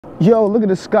Yo, look at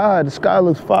the sky. The sky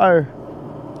looks fire.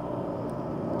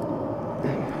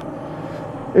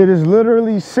 It is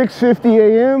literally 6:50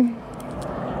 a.m.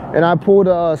 and I pulled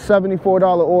a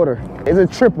 $74 order. It's a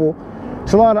triple.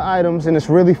 It's a lot of items and it's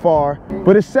really far,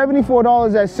 but it's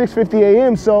 $74 at 6:50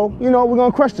 a.m. So, you know, we're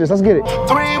gonna crush this. Let's get it.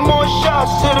 3 more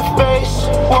shots to the face.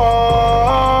 Whoa.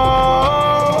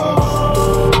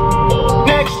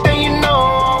 Next thing you know,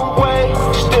 I'm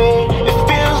wasted. It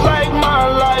feels like my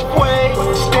life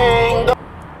wasting.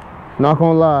 Not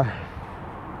gonna lie,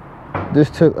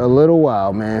 this took a little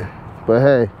while, man. But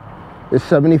hey, it's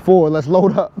 74. Let's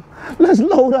load up. Let's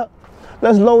load up.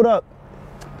 Let's load up.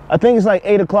 I think it's like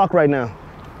 8 o'clock right now.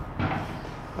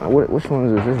 Which one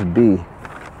is this? This is B.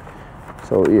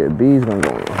 So yeah, B is gonna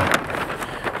go in.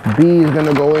 B is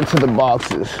gonna go into the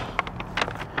boxes.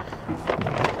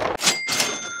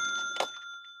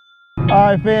 All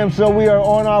right, fam, so we are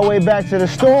on our way back to the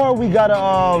store. We got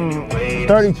a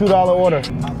 $32 order.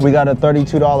 We got a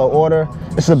 $32 order.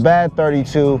 It's a bad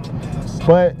 32,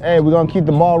 but hey, we're gonna keep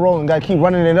the ball rolling. Gotta keep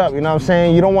running it up, you know what I'm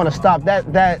saying? You don't wanna stop.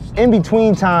 That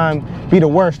in-between time be the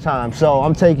worst time, so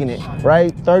I'm taking it,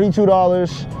 right?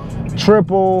 $32,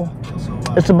 triple.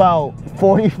 It's about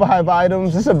 45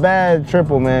 items. It's a bad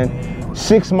triple, man.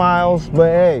 6 miles, but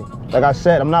hey, like I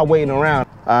said, I'm not waiting around.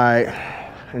 All right,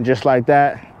 and just like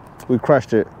that, we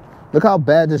crushed it. Look how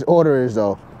bad this order is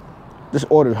though. This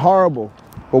order is horrible.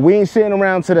 But we ain't sitting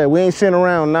around today. We ain't sitting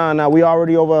around. Nah, we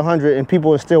already over 100 and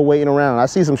people are still waiting around. I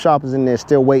see some shoppers in there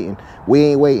still waiting. We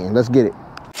ain't waiting. Let's get it.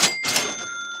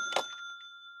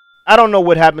 I don't know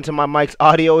what happened to my mic's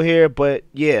audio here, but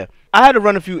yeah. I had to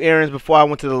run a few errands before I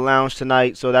went to the lounge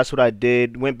tonight, so that's what I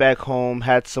did. Went back home,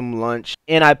 had some lunch,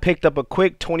 and I picked up a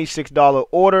quick $26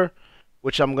 order,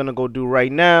 which I'm gonna go do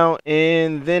right now,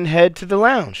 and then head to the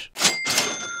lounge.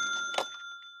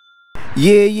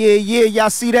 Yeah, y'all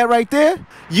see that right there?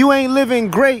 You ain't living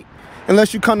great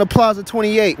unless you come to Plaza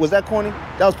 28. Was that corny?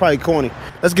 That was probably corny.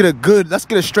 Let's get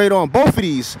a straight on both of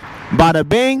these. Bada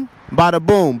bing, bada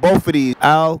boom, both of these.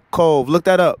 Alcove, look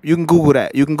that up. You can Google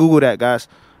that. You can Google that, guys.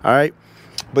 All right?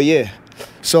 But yeah,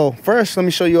 so first, let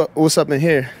me show you what's up in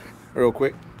here real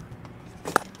quick.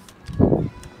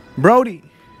 Brody.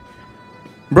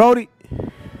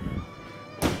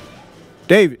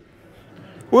 David.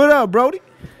 What up, Brody?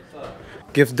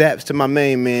 Gift daps to my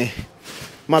main man.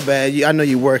 My bad. I know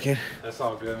you working. That's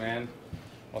all good, man.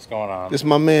 What's going on? This is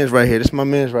my man's right here.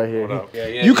 What up? Yeah,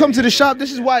 you come to the shop.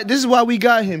 This is why we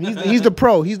got him. He's the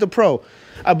pro. He's the pro. All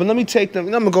right, but let me take them.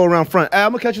 I'm gonna go around front.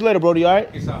 I'm gonna catch you later, Brody. All right?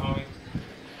 Peace out, homie.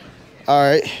 All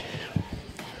right.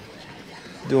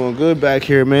 Doing good back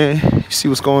here, man. You see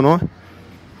what's going on?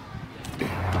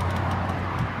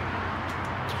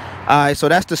 All right, so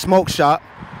that's the smoke shop.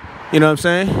 You know what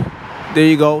I'm saying? There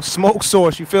you go. Smoke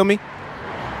source, you feel me?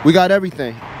 We got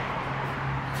everything.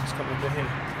 Let's come over here.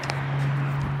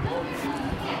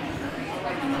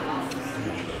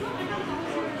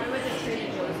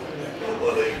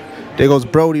 There goes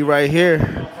Brody right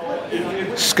here.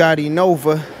 Scotty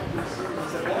Nova.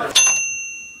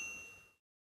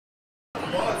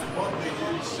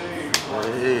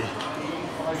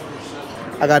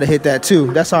 I gotta hit that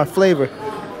too. That's our flavor.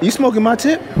 You smoking my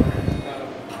tip?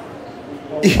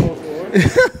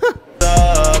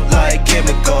 Like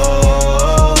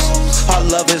chemicals. Our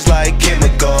love is like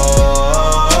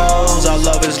chemicals. Our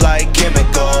love is like chemicals.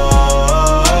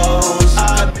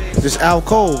 This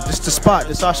alcove, this the spot,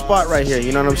 this our spot right here,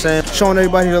 you know what I'm saying? Showing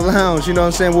everybody the lounge, you know what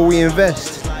I'm saying, where we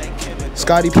invest.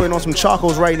 Scotty putting on some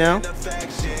chocos right now.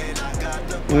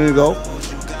 There you go.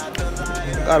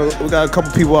 We got a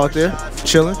couple people out there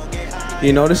chilling.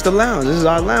 You know, this is the lounge. This is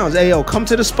our lounge. Hey, yo, come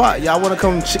to the spot. Y'all want to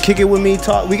come kick it with me?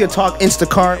 Talk. We can talk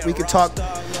Instacart. We can talk,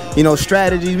 you know,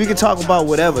 strategies. We can talk about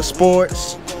whatever,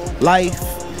 sports, life.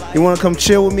 You want to come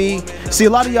chill with me? See, a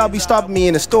lot of y'all be stopping me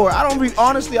in the store.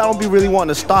 Honestly, I don't be really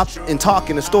wanting to stop and talk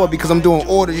in the store because I'm doing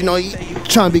orders. You know,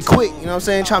 trying to be quick. You know what I'm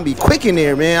saying? Trying to be quick in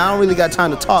there, man. I don't really got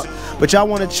time to talk. But y'all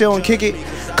want to chill and kick it?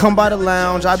 Come by the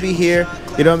lounge. I'll be here.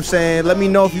 You know what I'm saying? Let me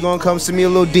know if you're going to come. Send me a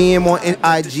little DM on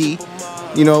IG.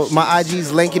 You know, my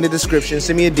IG's link in the description.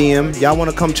 Send me a DM. Y'all want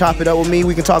to come chop it up with me?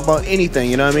 We can talk about anything,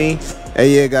 you know what I mean? Hey,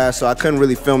 yeah, guys, so I couldn't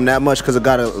really film that much because it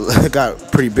got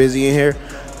pretty busy in here.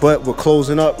 But we're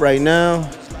closing up right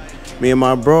now. Me and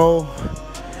my bro.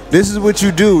 This is what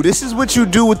you do. This is what you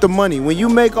do with the money. When you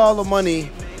make all the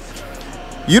money,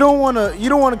 you don't want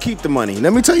to keep the money.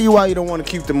 Let me tell you why you don't want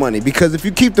to keep the money. Because if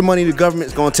you keep the money, the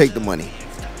government's going to take the money.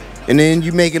 And then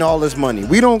you making all this money.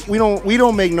 We don't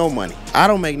make no money. I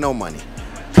don't make no money.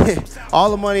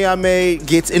 All the money I made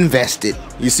gets invested,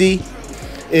 you see?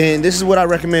 And this is what I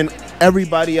recommend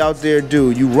everybody out there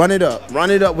do. You run it up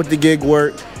with the gig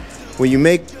work. when you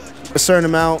make a certain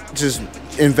amount, just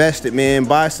invest it, man.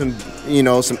 Buy some, you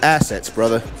know, some assets,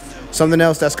 brother. Something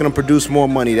else that's gonna produce more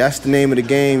money. That's the name of the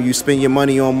game. You spend your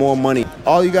money on more money.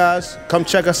 All you guys, come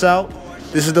check us out.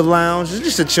 This is the lounge. It's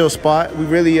just a chill spot. We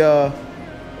really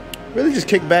just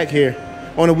kick back here.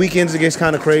 On the weekends, it gets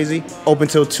kind of crazy. Open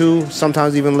till 2,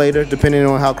 sometimes even later, depending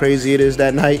on how crazy it is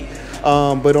that night.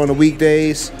 But on the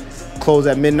weekdays, close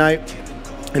at midnight.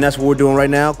 And that's what we're doing right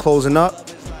now, closing up.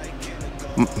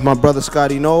 My brother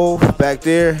Scotty Noel back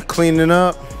there, cleaning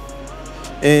up.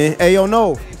 And hey, yo,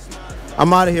 no.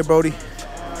 I'm out of here, Brody.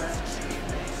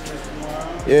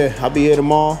 Yeah, I'll be here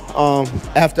tomorrow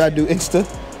after I do Insta.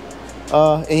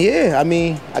 And yeah, I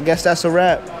mean, I guess that's a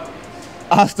wrap.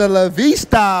 Hasta la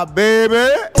vista, baby.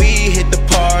 We hit the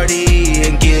party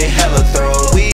and get hella thrown.